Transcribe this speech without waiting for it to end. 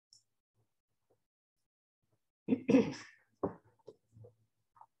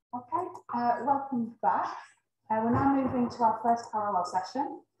Welcome back. We're now moving to our first parallel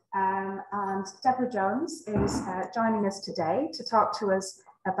session, and Debra Jones is joining us today to talk to us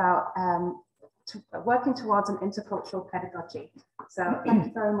about working towards an intercultural pedagogy. So thank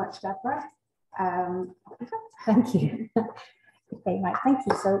you very much, Debra. Thank you. Okay, right, thank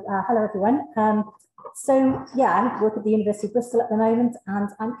you. So hello everyone. So yeah, I work at the University of Bristol at the moment, and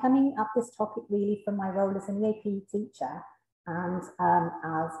I'm coming at this topic really from my role as an EAP teacher and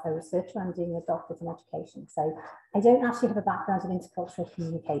as a researcher. I'm doing a doctorate in education. So I don't actually have a background in intercultural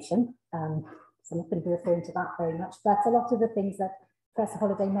communication, so I'm not going to be referring to that very much, but a lot of the things that Professor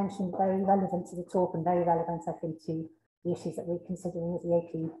Holliday mentioned are very relevant to the talk and very relevant, I think, to the issues that we're considering as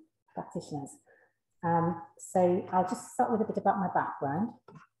EAP practitioners. So I'll just start with a bit about my background.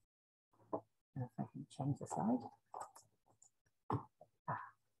 If I can change the slide.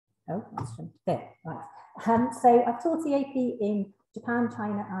 Oh, that's from there. Right. So I've taught EAP in Japan,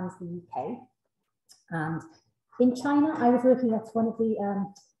 China, and the UK. And in China, I was working at one of the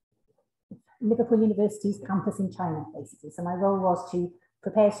Liverpool University's campus in China, basically. So my role was to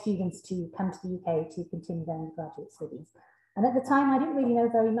prepare students to come to the UK to continue their undergraduate studies. And at the time, I didn't really know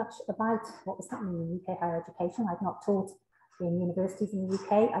very much about what was happening in UK higher education. I'd not taught in universities in the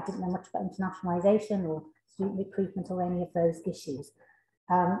UK. I didn't know much about internationalisation or student recruitment or any of those issues.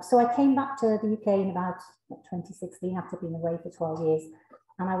 So I came back to the UK in about 2016 after being away for 12 years.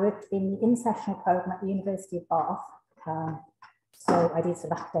 And I worked in the in-sessional programme at the University of Bath. So I did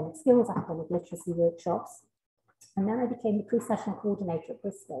sort of academic skills, academic literacy workshops. And then I became the pre-sessional coordinator at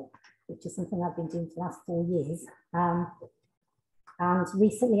Bristol, which is something I've been doing for the last 4 years. And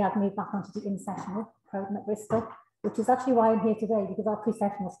recently I've moved back onto the in-sessional programme at Bristol, which is actually why I'm here today, because our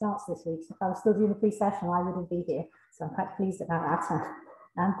pre-sessional starts this week. So if I was still doing the pre-sessional, I wouldn't be here. So I'm quite pleased about that.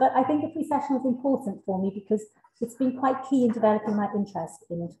 But I think the pre-sessional is important for me because it's been quite key in developing my interest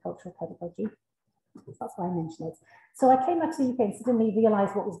in intercultural pedagogy. That's why I mentioned it. So I came back to the UK and suddenly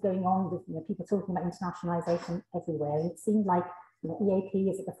realised what was going on with people talking about internationalisation everywhere. And it seemed like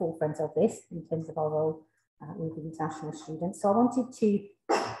EAP is at the forefront of this in terms of our role with the international students. So I wanted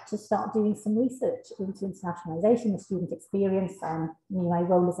to start doing some research into internationalisation, the student experience, and my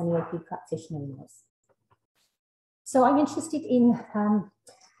role as an EAP practitioner in this. So I'm interested in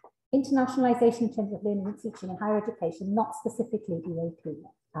internationalisation in terms of learning and teaching in higher education, not specifically EAP.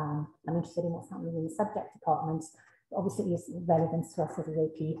 I'm interested in what's happening in the subject departments. Obviously, it's relevant to us as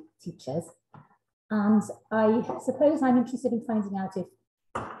EAP teachers. And I suppose I'm interested in finding out if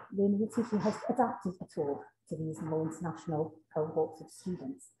learning and teaching has adapted at all to these more international cohorts of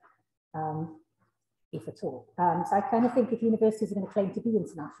students, if at all. So I kind of think if universities are going to claim to be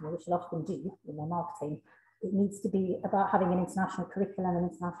international, which they often do in their marketing, it needs to be about having an international curriculum and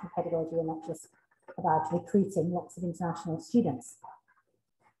international pedagogy, and not just about recruiting lots of international students.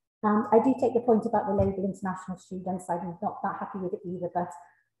 And I do take the point about the label international students. I'm not that happy with it either, but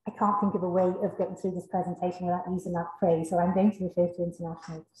I can't think of a way of getting through this presentation without using that phrase. So I'm going to refer to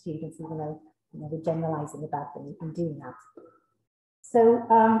international students, even though we're generalising about them in doing that. So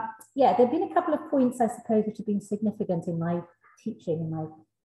yeah, there have been a couple of points, I suppose, which have been significant in my teaching and my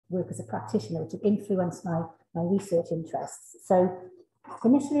work as a practitioner, which have influenced my research interests. So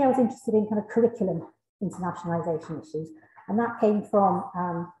initially I was interested in kind of curriculum internationalisation issues, and that came from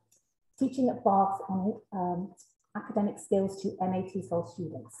teaching at Bath on academic skills to MA-TESOL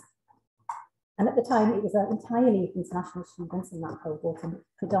students. And at the time it was entirely international students in that cohort, and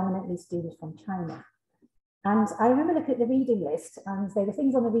predominantly students from China. And I remember looking at the reading list, and there were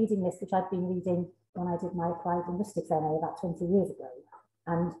things on the reading list which I'd been reading when I did my applied linguistics MA about 20 years ago.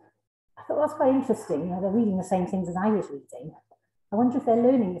 And I thought, well, that's quite interesting. They're reading the same things as I was reading. I wonder if they're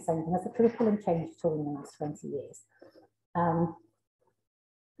learning the same thing. Has the curriculum changed at all in the last 20 years?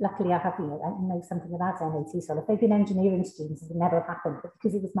 Luckily, I know something about MA-TESOL. If they've been engineering students, it would never have happened. But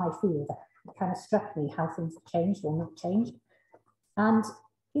because it was my field, it kind of struck me how things have changed or not changed. And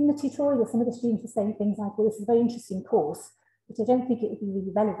in the tutorial, some of the students were saying things like, well, this is a very interesting course, but I don't think it would be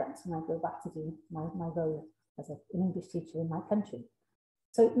really relevant when I go back to do my role as an English teacher in my country.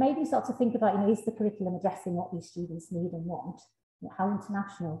 So it made me start to think about, is the curriculum addressing what these students need and want? How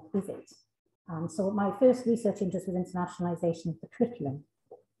international is it? So my first research interest was internationalisation of the curriculum.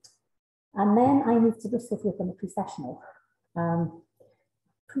 And then I moved to Bristol to work on the pre-sessional.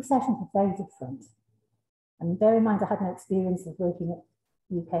 Pre-sessionals are very different. And bear in mind, I had no experience of working at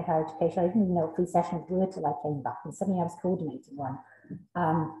UK higher education. I didn't even know what pre-sessionals were till I came back, and suddenly I was coordinating one.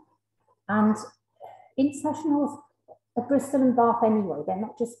 And in-sessionals at Bristol and Bath anyway, they're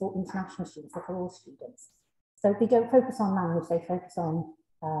not just for international students, they're for all students. So they don't focus on language, they focus on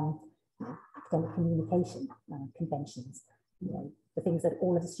academic communication conventions, the things that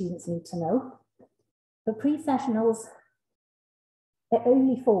all of the students need to know. But pre-sessionals, they're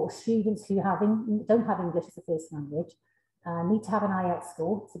only for students who don't have English as a first language, need to have an IELTS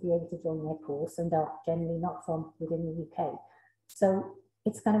score to be able to join their course, and are generally not from within the UK. So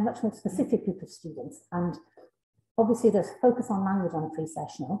it's kind of much more specific group of students. And obviously there's focus on language on a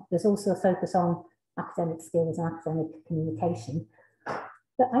pre-sessional. There's also a focus on academic skills and academic communication.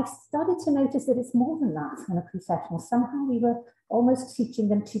 But I started to notice that it's more than that on a pre-sessional. Somehow we were almost teaching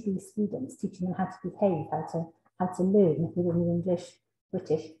them to be students, teaching them how to behave, how to learn within the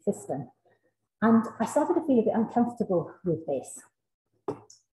English-British system. And I started to feel a bit uncomfortable with this.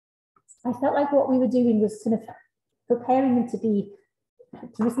 I felt like what we were doing was sort of preparing them to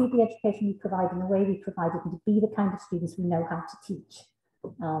receive the education we provide in the way we provide it, and to be the kind of students we know how to teach.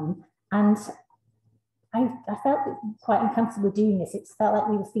 And I felt quite uncomfortable doing this. It felt like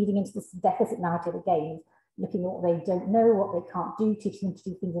we were feeding into this deficit narrative again, looking at what they don't know, what they can't do, teaching them to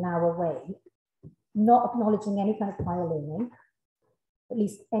do things in our way, not acknowledging any kind of prior learning, at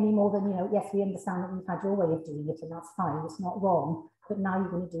least any more than, yes, we understand that you've had your way of doing it and that's fine, it's not wrong, but now you're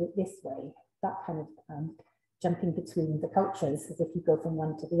going to do it this way. That kind of jumping between the cultures as if you go from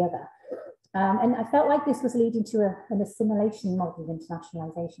one to the other. And I felt like this was leading to an assimilation model of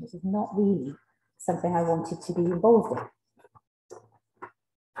internationalisation, which is not really something I wanted to be involved in.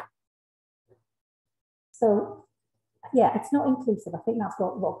 So, yeah, it's not inclusive. I think that's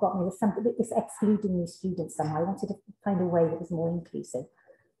what got me, was something that is excluding these students somehow. I wanted to find a way that was more inclusive.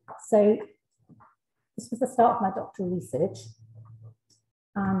 So this was the start of my doctoral research.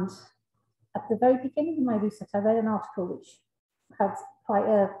 And at the very beginning of my research, I read an article which had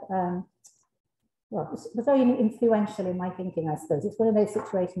quite was very influential in my thinking, I suppose. It's one of those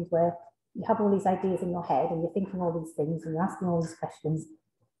situations where you have all these ideas in your head and you're thinking all these things and you're asking all these questions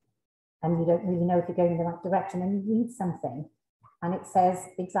and you don't really know if you're going in the right direction, and you read something and it says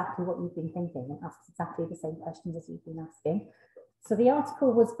exactly what you've been thinking and asks exactly the same questions as you've been asking. So the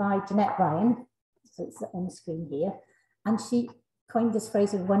article was by Jeanette Ryan, so it's on the screen here, and she coined this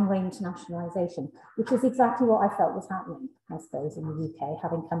phrase of one-way internationalisation, which is exactly what I felt was happening, I suppose, in the UK,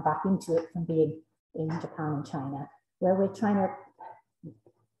 having come back into it from being in Japan and China, where we're trying to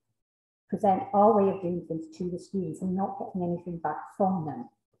present our way of doing things to the students and not getting anything back from them.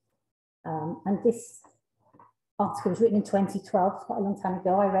 And this article was written in 2012, quite a long time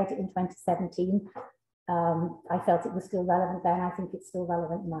ago. I read it in 2017. I felt it was still relevant then. I think it's still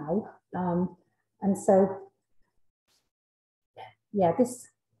relevant now. And so, yeah, this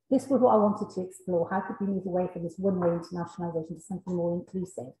was what I wanted to explore. How could we move away from this one-way internationalisation to something more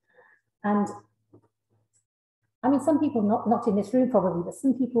inclusive? And I mean, some people, not in this room probably, but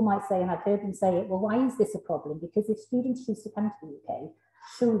some people might say, and I've heard them say it, well, why is this a problem? Because if students choose to come to the UK,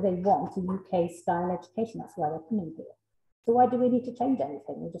 surely they want a UK-style education. That's why they're coming here. So why do we need to change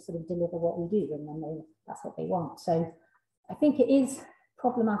anything? We just sort of deliver what we do, and then that's what they want. So I think it is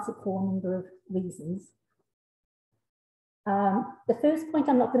problematic for a number of reasons. The first point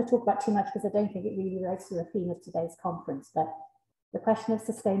I'm not going to talk about too much because I don't think it really relates to the theme of today's conference, but the question of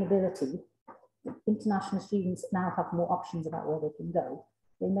sustainability. International students now have more options about where they can go.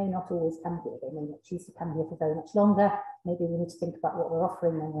 They may not always come here. They may not choose to come here for very much longer. Maybe we need to think about what we're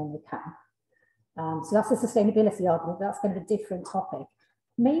offering them when they come. So that's a sustainability argument. That's kind of a different topic.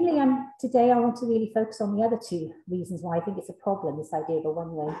 Mainly, today I want to really focus on the other two reasons why I think it's a problem, this idea of a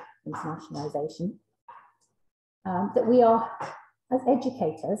one-way internationalisation. That we are, as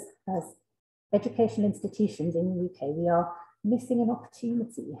educators, as educational institutions in the UK, we are missing an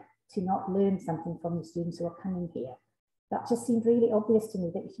opportunity to not learn something from the students who are coming here. That just seemed really obvious to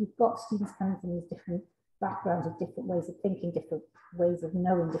me, that if you've got students coming from these different backgrounds, with different ways of thinking, different ways of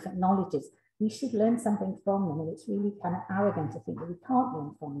knowing, different knowledges, we should learn something from them. And it's really kind of arrogant to think that we can't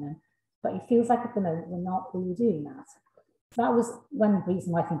learn from them. But it feels like at the moment we're not really doing that. That was one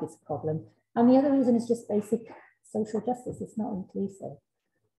reason why I think it's a problem. And the other reason is just basic social justice. It's not inclusive.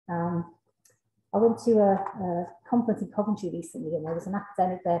 I went to a conference in Coventry recently, and there was an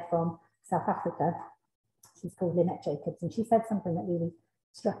academic there from South Africa. She's called Lynette Jacobs, and she said something that really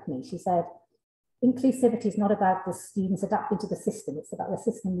struck me. She said, inclusivity is not about the students adapting to the system, it's about the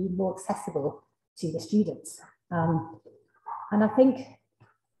system being more accessible to the students. And I think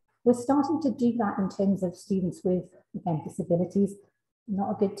we're starting to do that in terms of students with, again, disabilities,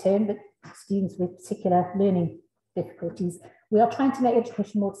 not a good term, but students with particular learning difficulties. We are trying to make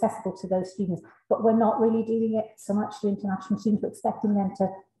education more accessible to those students, but we're not really doing it so much to international students. We're expecting them to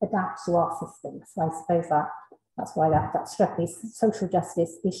adapt to our system. So I suppose that's why that struck me, social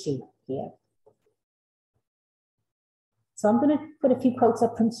justice issue here. So I'm going to put a few quotes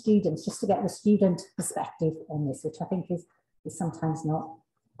up from students just to get the student perspective on this, which I think is sometimes not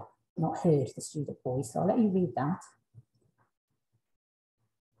heard, the student voice. So I'll let you read that.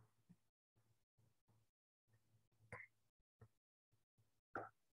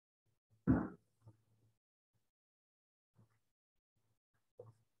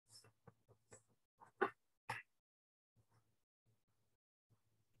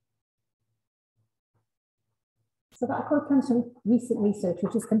 So that quote comes from recent research,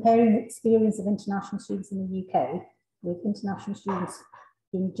 which is comparing the experience of international students in the UK with international students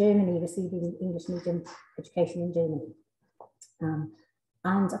in Germany receiving English medium education in Germany.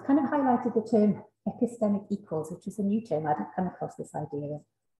 And I kind of highlighted the term epistemic equals, which is a new term. I hadn't come across this idea of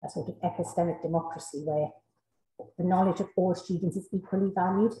a sort of epistemic democracy where the knowledge of all students is equally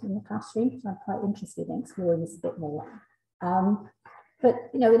valued in the classroom. So I'm quite interested in exploring this a bit more. But,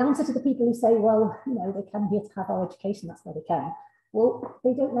 you know, in answer to the people who say, well, you know, they come here to have our education, that's why they come. Well,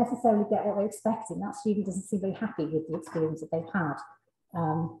 they don't necessarily get what they're expecting. That student doesn't seem very happy with the experience that they've had.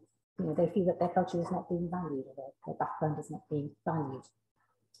 You know, they feel that their culture is not being valued, or their background is not being valued.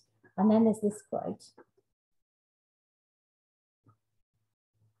 And then there's this quote.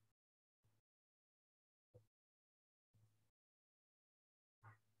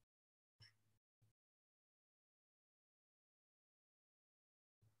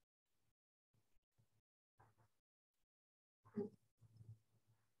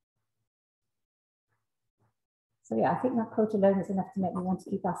 So yeah, I think that quote alone is enough to make me want to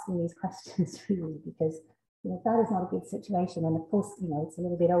keep asking these questions, really, because, you know, that is not a good situation. And of course, you know, it's a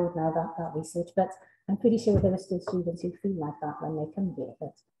little bit old now, that research, but I'm pretty sure there are still students who feel like that when they come here,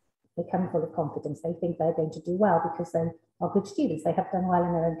 that they come full of confidence. They think they're going to do well because they are good students. They have done well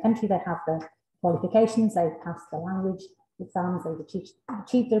in their own country. They have the qualifications. They've passed the language exams. They've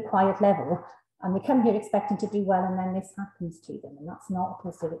achieved the required level. And they come here expecting to do well, and then this happens to them. And that's not a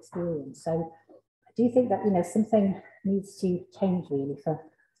positive experience. So I do think that, you know, something needs to change, really, for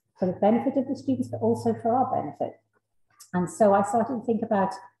the benefit of the students, but also for our benefit. And so I started to think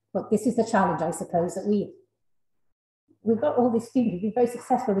about, well, this is the challenge, I suppose, that we've got all these students. We've been very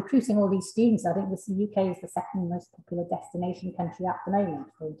successful recruiting all these students. I think the UK is the second most popular destination country at the moment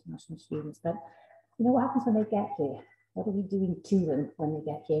for international students. But, you know, what happens when they get here? What are we doing to them when they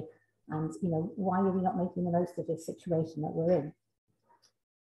get here? And, you know, why are we not making the most of this situation that we're in?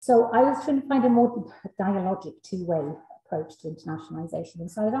 So I was trying to find a more dialogic, two-way approach to internationalisation.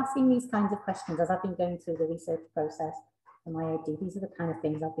 And so I was asking these kinds of questions as I've been going through the research process for my AD. These are the kind of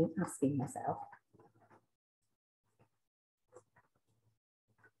things I've been asking myself.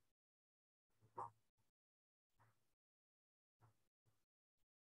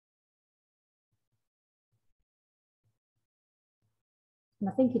 And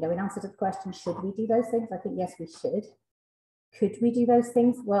I think, you know, in answer to the question, should we do those things? I think, yes, we should. Could we do those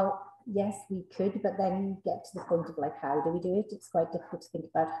things? Well, yes, we could, but then you get to the point of, like, how do we do it? It's quite difficult to think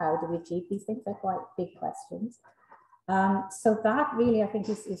about how do we achieve these things. They're quite big questions. So that really, I think,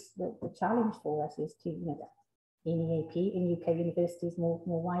 is the challenge for us, is to, you know, in EAP, in UK universities more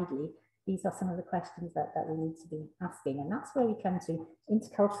widely, these are some of the questions that we need to be asking. And that's where we come to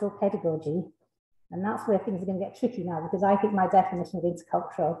intercultural pedagogy. And that's where things are going to get tricky now, because I think my definition of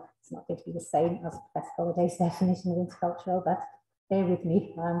intercultural is not going to be the same as Professor Holliday's definition of intercultural, but bear with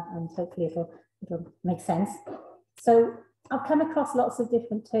me, and hopefully it'll make sense. So I've come across lots of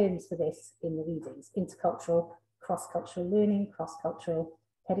different terms for this in the readings: intercultural, cross-cultural learning, cross-cultural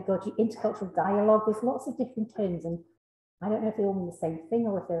pedagogy, intercultural dialogue. There's lots of different terms, and I don't know if they all mean the same thing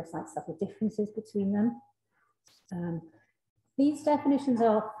or if there are slight subtle differences between them. These definitions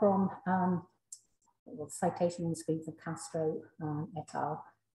are from well, citation on screens of Castro et al.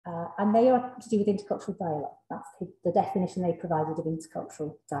 And they are to do with intercultural dialogue. That's the definition they provided of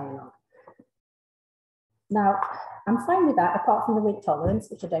intercultural dialogue. Now, I'm fine with that, apart from the word tolerance,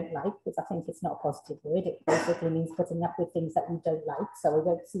 which I don't like, because I think it's not a positive word. It basically means putting up with things that we don't like. So I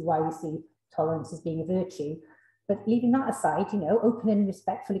don't see why we see tolerance as being a virtue. But leaving that aside, you know, open and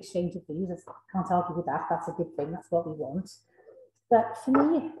respectful exchange of views, I can't argue with that. That's a good thing. That's what we want. But for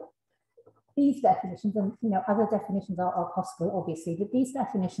me, these definitions, and, you know, other definitions are possible, obviously, but these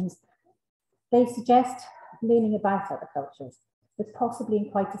definitions, they suggest learning about other cultures, but possibly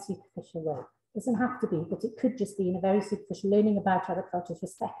in quite a superficial way. It doesn't have to be, but it could just be in a very superficial, learning about other cultures,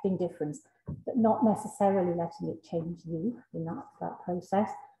 respecting difference, but not necessarily letting it change you in that process.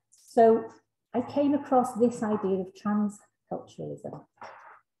 So I came across this idea of transculturalism.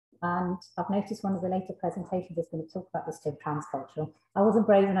 And I've noticed one of the later presentations is going to talk about this term, transcultural. I wasn't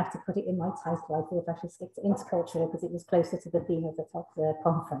brave enough to put it in my title. I thought I should stick to intercultural because it was closer to the theme of the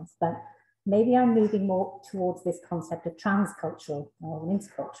conference. But maybe I'm moving more towards this concept of transcultural or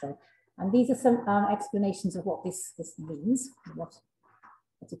intercultural. And these are some explanations of what this means, what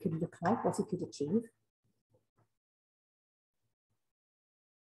it could look like, what it could achieve.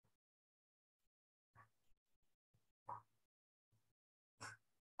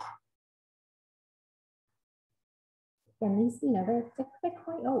 And these, you know, they're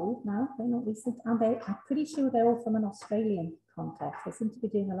quite old now, they're not recent, and I'm pretty sure they're all from an Australian context. I seem to be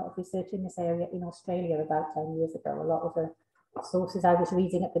doing a lot of research in this area in Australia about 10 years ago. A lot of the sources I was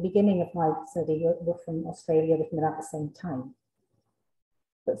reading at the beginning of my study were from Australia, written about the same time.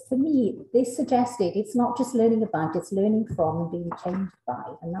 But for me, this suggested it's not just learning about, it's learning from and being changed by,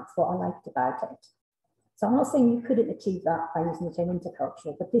 and that's what I liked about it. So I'm not saying you couldn't achieve that by using the term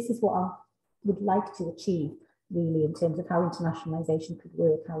intercultural, but this is what I would like to achieve, really, in terms of how internationalisation could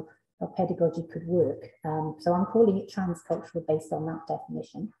work, how pedagogy could work. So I'm calling it transcultural based on that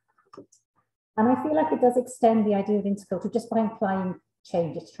definition. And I feel like it does extend the idea of intercultural just by implying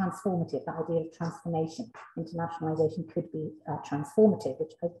change. It's transformative, that idea of transformation. Internationalisation could be transformative,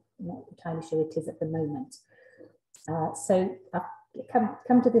 which I'm not entirely sure it is at the moment. So I've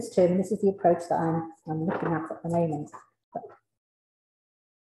come to this term, and this is the approach that I'm looking at the moment.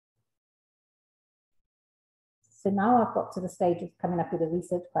 So now I've got to the stage of coming up with a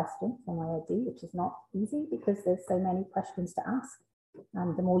research question for my ID, which is not easy because there's so many questions to ask.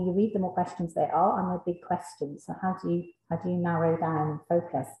 And the more you read, the more questions there are, and they're big questions. So how do you narrow down and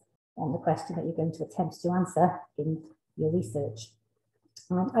focus on the question that you're going to attempt to answer in your research?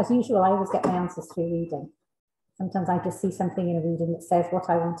 And as usual, I always get my answers through reading. Sometimes I just see something in a reading that says what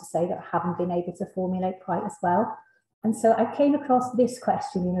I want to say that I haven't been able to formulate quite as well. And so I came across this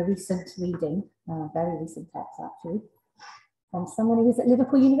question in a recent reading, very recent text actually, from someone who was at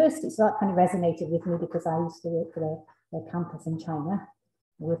Liverpool University. So that kind of resonated with me because I used to work for their campus in China.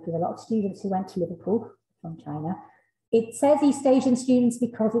 I worked with a lot of students who went to Liverpool from China. It says East Asian students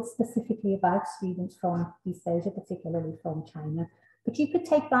because it's specifically about students from East Asia, particularly from China. But you could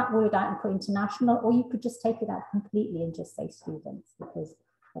take that word out and put international, or you could just take it out completely and just say students, because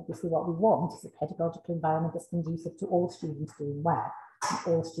obviously what we want is a pedagogical environment that's conducive to all students doing well, and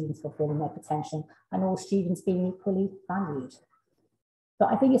all students fulfilling their potential, and all students being equally valued.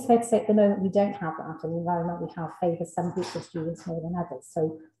 But I think it's fair to say at the moment we don't have that, and the environment we have favours some groups of students more than others.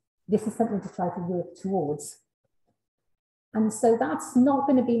 So this is something to try to work towards. And so that's not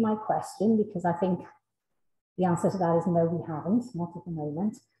going to be my question, because I think the answer to that is no, we haven't, not at the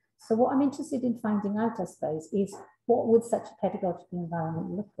moment. So what I'm interested in finding out, I suppose, is what would such a pedagogical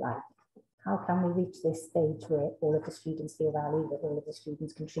environment look like? How can we reach this stage where all of the students feel valued, that all of the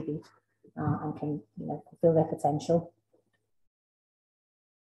students contribute and can, you know, fulfill their potential?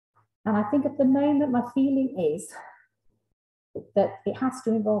 And I think at the moment, my feeling is that it has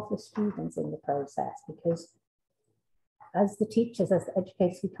to involve the students in the process, because as the teachers, as the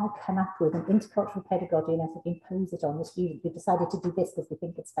educators, we can't come up with an intercultural pedagogy and impose it on the students. We've decided to do this because we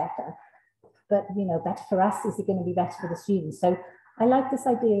think it's better. But, you know, better for us, is it going to be better for the students? So I like this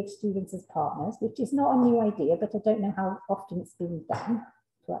idea of students as partners, which is not a new idea, but I don't know how often it's being done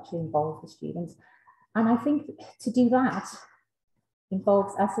to actually involve the students. And I think to do that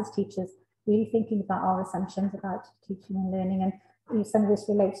involves us as teachers really thinking about our assumptions about teaching and learning. And you know, some of this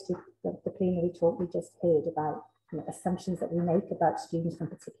relates to the plenary talk we just heard about, you know, assumptions that we make about students from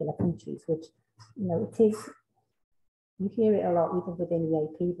particular countries, which, you know, it is, you hear it a lot even within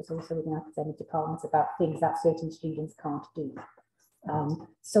EAP, but also within academic departments, about things that certain students can't do.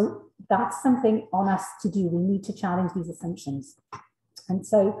 So that's something on us to do. We need to challenge these assumptions. And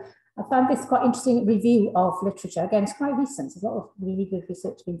so I found this quite interesting review of literature. Again, it's quite recent. There's a lot of really good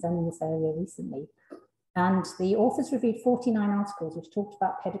research being done in this area recently. And the authors reviewed 49 articles which talked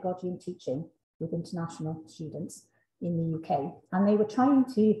about pedagogy and teaching with international students in the UK. And they were trying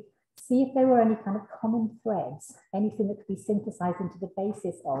to see if there were any kind of common threads, anything that could be synthesized into the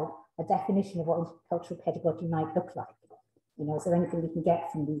basis of a definition of what intercultural pedagogy might look like. You know, is there anything we can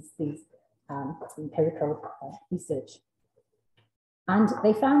get from these empirical research? And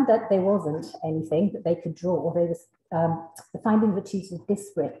they found that there wasn't anything that they could draw. There was, the findings were too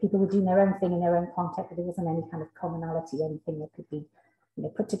disparate. People were doing their own thing in their own context, but there wasn't any kind of commonality, anything that could be, you know,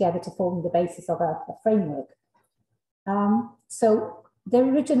 put together to form the basis of a framework. So their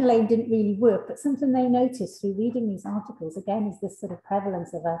original aim didn't really work, but something they noticed through reading these articles, again, is this sort of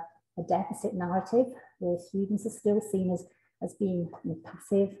prevalence of a deficit narrative, where students are still seen as being, you know,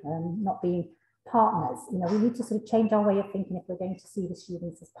 passive, not being partners. You know, we need to sort of change our way of thinking if we're going to see the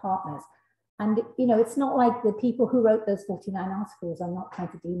students as partners. And, you know, it's not like the people who wrote those 49 articles are not trying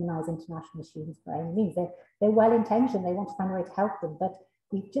to demonize international students by any means. They're well-intentioned, they want to find a way to help them, but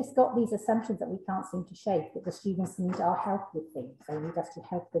we've just got these assumptions that we can't seem to shake, that the students need our help with things. They need us to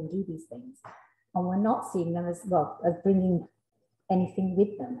help them do these things. And we're not seeing them as, well, as bringing anything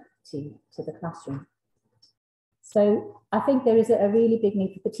with them to the classroom. So I think there is a really big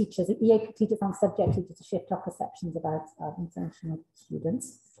need for the teachers. The EAP teachers are subjected to shift our perceptions about international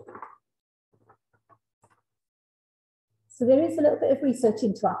students. So there is a little bit of research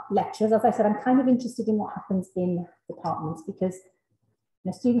into our lectures. As I said, I'm kind of interested in what happens in departments because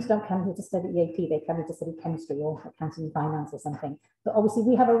students don't come here to study EAP, they come here to study chemistry or accounting and finance or something. But obviously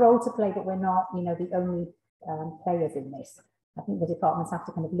we have a role to play, but we're not, the only players in this. I think the departments have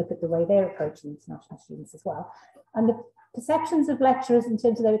to kind of look at the way they're approaching international students as well. And the perceptions of lecturers in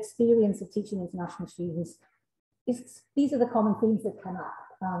terms of their experience of teaching international students, these are the common themes that come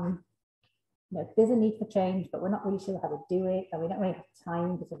up. There's a need for change, but we're not really sure how to do it, and we don't really have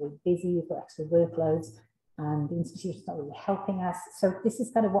time because we're busy, we've got extra workloads, and the institution's not really helping us. So this is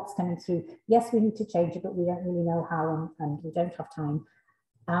kind of what's coming through. Yes, we need to change it, but we don't really know how, and we don't have time.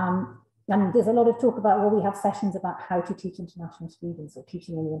 And there's a lot of talk about, well, we have sessions about how to teach international students or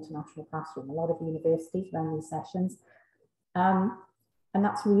teaching in the international classroom. A lot of universities run these sessions. And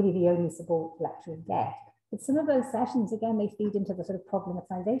that's really the only support lecturers get. But some of those sessions, again, they feed into the sort of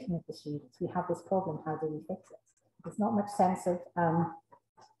problematization of the students. We have this problem, how do we fix it? There's not much sense of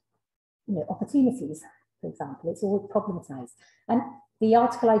opportunities, for example. It's all problematized. And the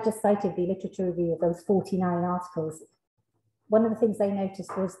article I just cited, the literature review of those 49 articles, one of the things they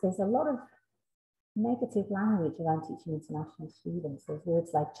noticed was there's a lot of negative language around teaching international students. There's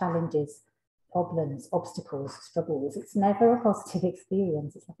words like challenges, problems, obstacles, struggles. It's never a positive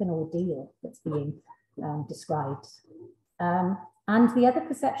experience. It's like an ordeal that's being described. And the other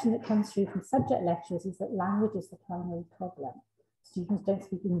perception that comes through from subject lecturers is that language is the primary problem. Students don't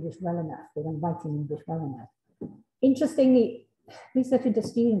speak English well enough. They don't write in English well enough. Interestingly, research into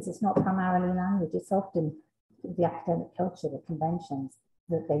students is not primarily language. It's often the academic culture, the conventions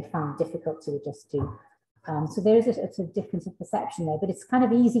that they found difficult to adjust to. So there is a sort of difference of perception there, but it's kind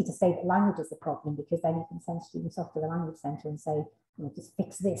of easy to say that language is the problem because then you can send students off to the language centre and say, just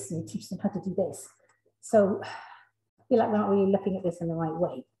fix this and teach them how to do this. So I feel like we're not really looking at this in the right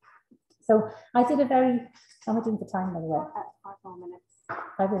way. So I did a very, how am I doing for time, by the way? 5 more minutes.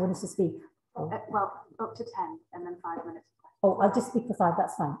 5 more minutes to speak. Oh. Well, up to 10 and then 5 minutes. Oh, I'll just speak for 5,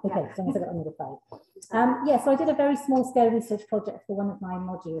 that's fine. Okay, yeah. So I've got another 5. Yeah, so I did a very small scale research project for one of my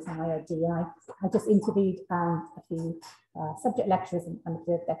modules in IOD, and I just interviewed a few subject lecturers and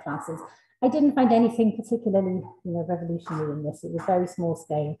observed their classes. I didn't find anything particularly, revolutionary in this. It was very small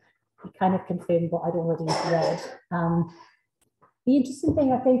scale. It kind of confirmed what I'd already read. The interesting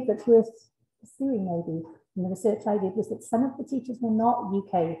thing I think that's worth pursuing maybe in the research I did was that some of the teachers were not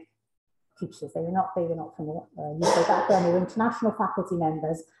UK teachers. They were not from the UK background. They were international faculty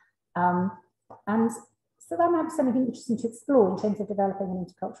members. And so that might be something interesting to explore in terms of developing an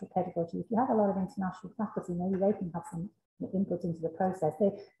intercultural pedagogy. If you have a lot of international faculty, maybe they can have some input into the process.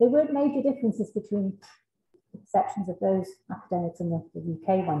 There weren't major differences between the perceptions of those academics and the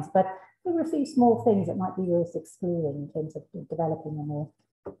UK ones, but there were a few small things that might be worth exploring in terms of developing a more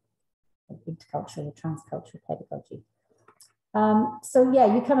intercultural or transcultural pedagogy. So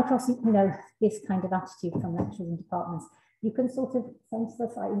yeah, you come across, this kind of attitude from lecturers and departments. You can sort of sense the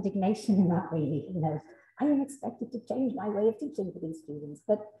slight indignation in that, really. I am expected to change my way of teaching for these students,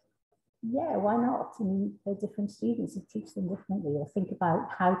 but yeah, why not? I mean, they're different students, you teach them differently, or think about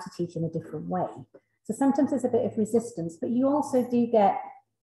how to teach in a different way. So sometimes there's a bit of resistance, but you also do get,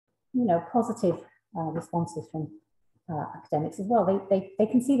 positive responses from academics as well. They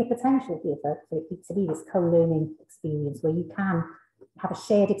can see the potential here for it to be this co-learning experience where you can have a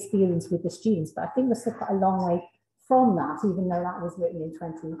shared experience with the students. But I think we're still quite a long way from that, even though that was written in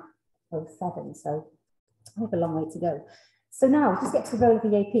 2007. So I have a long way to go. So now just get to the role of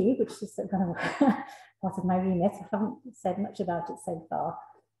the EAP, which is kind of part of my remit. I haven't said much about it so far.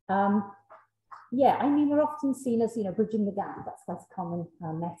 Yeah, I mean, we're often seen as, bridging the gap. That's quite a common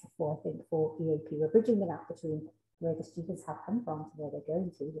metaphor, I think, for EAP. We're bridging the gap between where the students have come from to where they're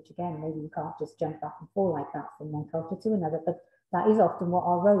going to, which again, maybe you can't just jump back and forth like that from one culture to another, but that is often what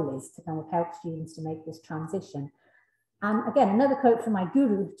our role is, to kind of help students to make this transition. And again, another quote from my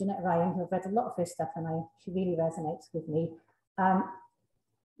guru, Jeanette Ryan, who I've read a lot of her stuff and she really resonates with me.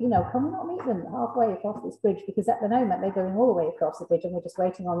 Can we not meet them halfway across this bridge? Because at the moment they're going all the way across the bridge and we're just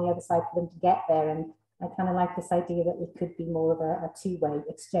waiting on the other side for them to get there. And I kind of like this idea that it could be more of a two-way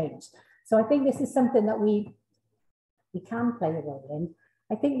exchange. So I think this is something that we can play a role in.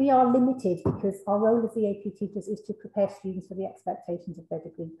 I think we are limited because our role as EAP teachers is to prepare students for the expectations of their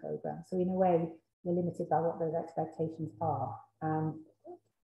degree programme. So in a way, we're limited by what those expectations are.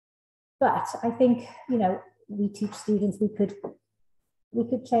 But I think, you know, we teach students, we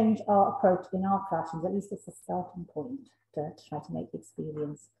could change our approach in our classrooms, at least as a starting point, to try to make the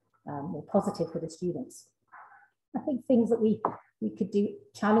experience more positive for the students. I think things that we could do,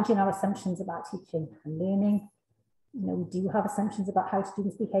 challenging our assumptions about teaching and learning. You know, we do have assumptions about how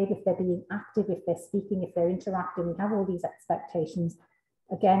students behave, if they're being active, if they're speaking, if they're interacting. We have all these expectations,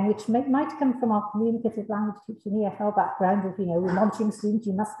 again, which might come from our communicative language teaching EFL background of, you know, we're monitoring students,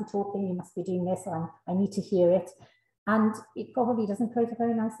 you must be talking, you must be doing this, I need to hear it. And it probably doesn't create a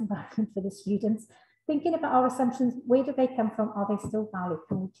very nice environment for the students. Thinking about our assumptions, where do they come from? Are they still valid?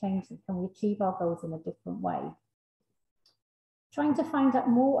 Can we change them? Can we achieve our goals in a different way? Trying to find out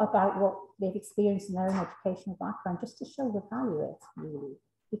more about what they've experienced in their own educational background, just to show the value it, really.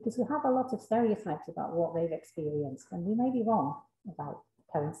 Because we have a lot of stereotypes about what they've experienced, and we may be wrong about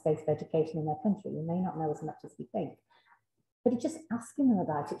current state of education in their country. We may not know as much as we think. But it's just asking them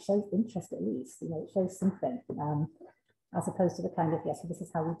about it shows interest, at least. You know, it shows something, as opposed to the kind of, yes, well, this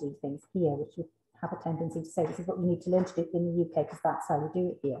is how we do things here, which would have a tendency to say, this is what you need to learn to do in the UK, because that's how we do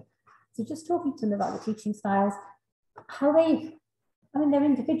it here. So just talking to them about the teaching styles, how they, I mean, they're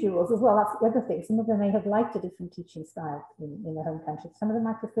individuals as well. That's the other thing. Some of them may have liked a different teaching style in their home country. Some of them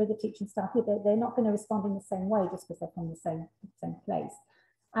might prefer the teaching style here. They're not going to respond in the same way just because they're from the same place.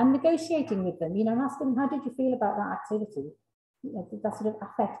 And negotiating with them, you know, asking them, how did you feel about that activity? You know, that sort of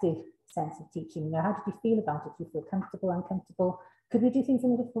affective sense of teaching. You know, how did you feel about it? Do you feel comfortable, uncomfortable? Could we do things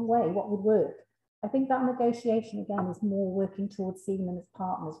in a different way? What would work? I think that negotiation, again, is more working towards seeing them as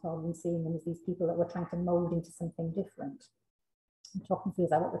partners rather than seeing them as these people that we're trying to mold into something different. And talking through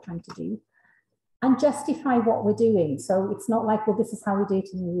that, what we're trying to do. And justify what we're doing. So it's not like, well, this is how we do it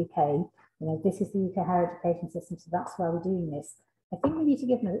in the UK. You know, this is the UK higher education system, so that's why we're doing this. I think we need to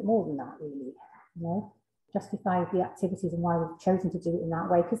give them a bit more than that, really. You know, justify the activities and why we've chosen to do it in that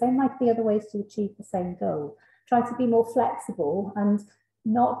way, because there might be other ways to achieve the same goal. Try to be more flexible and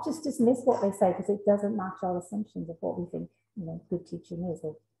not just dismiss what they say because it doesn't match our assumptions of what we think, you know, good teaching is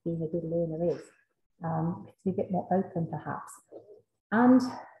or being a good learner is. To be a bit more open, perhaps. And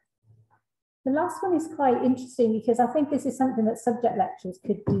the last one is quite interesting because I think this is something that subject lecturers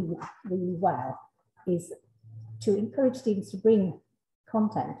could do really well, is to encourage students to bring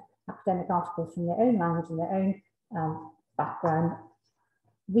content, academic articles from their own language and their own background,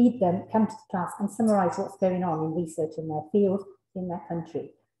 read them, come to the class and summarise what's going on in research in their field, in their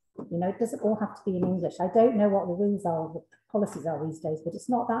country. You know, it doesn't all have to be in English. I don't know what the rules are, what the policies are these days, but it's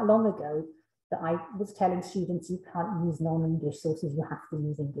not that long ago that I was telling students you can't use non-English sources, you have to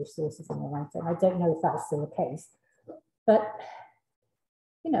use English sources in your writing. I don't know if that's still the case, but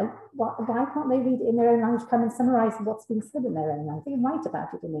you know, why can't they read it in their own language, come and summarise what's been said in their own language? They can write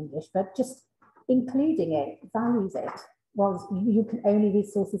about it in English, but just including it values it. Well, you can only read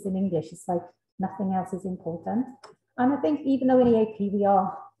sources in English. It's like nothing else is important. And I think even though in EAP we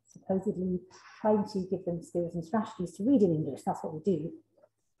are supposedly trying to give them skills and strategies to read in English, that's what we do.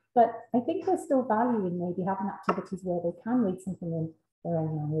 But I think we're still valuing maybe having activities where they can read something in their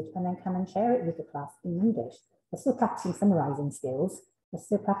own language and then come and share it with the class in English. They're still practicing summarising skills. They're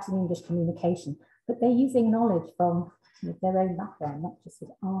still practicing English communication, but they're using knowledge from their own background, not just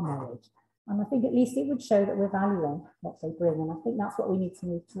with our knowledge. And I think at least it would show that we're valuing what they bring. And I think that's what we need to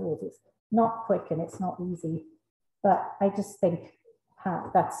move towards. It's not quick and it's not easy, but I just think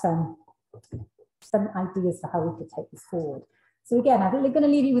that's some ideas for how we could take this forward. So again, I'm going to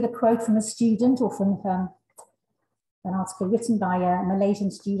leave you with a quote from a student or from an article written by a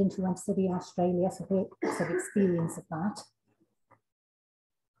Malaysian student who went to study in Australia, so her experience of that.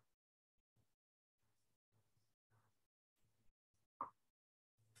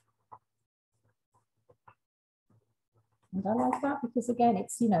 And I like that because, again,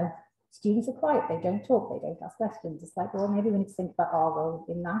 it's, you know, students are quiet, they don't talk, they don't ask questions. It's like, well, maybe we need to think about our role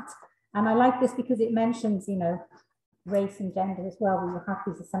in that. And I like this because it mentions, you know, race and gender as well. We have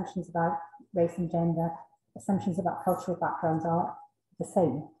these assumptions about race and gender, assumptions about cultural backgrounds are the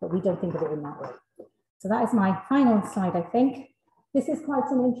same, but we don't think of it in that way. So that is my final slide, I think. This is quite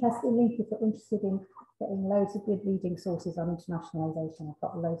an interesting link if you're interested in getting loads of good reading sources on internationalisation. I've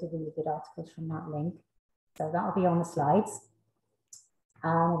got loads of really good articles from that link. So that'll be on the slides.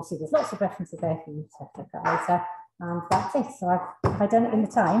 And obviously there's lots of references there for you to look at later. And that's it. So I've done it in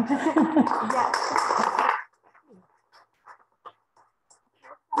the time. Yeah.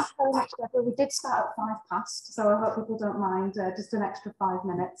 Thanks very much, Deborah. We did start at 5:00, so I hope people don't mind just an extra 5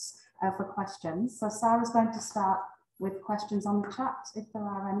 minutes for questions. So Sarah's going to start with questions on the chat, if there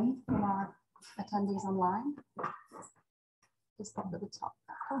are any from our attendees online. Just pop at the top.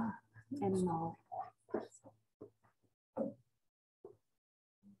 In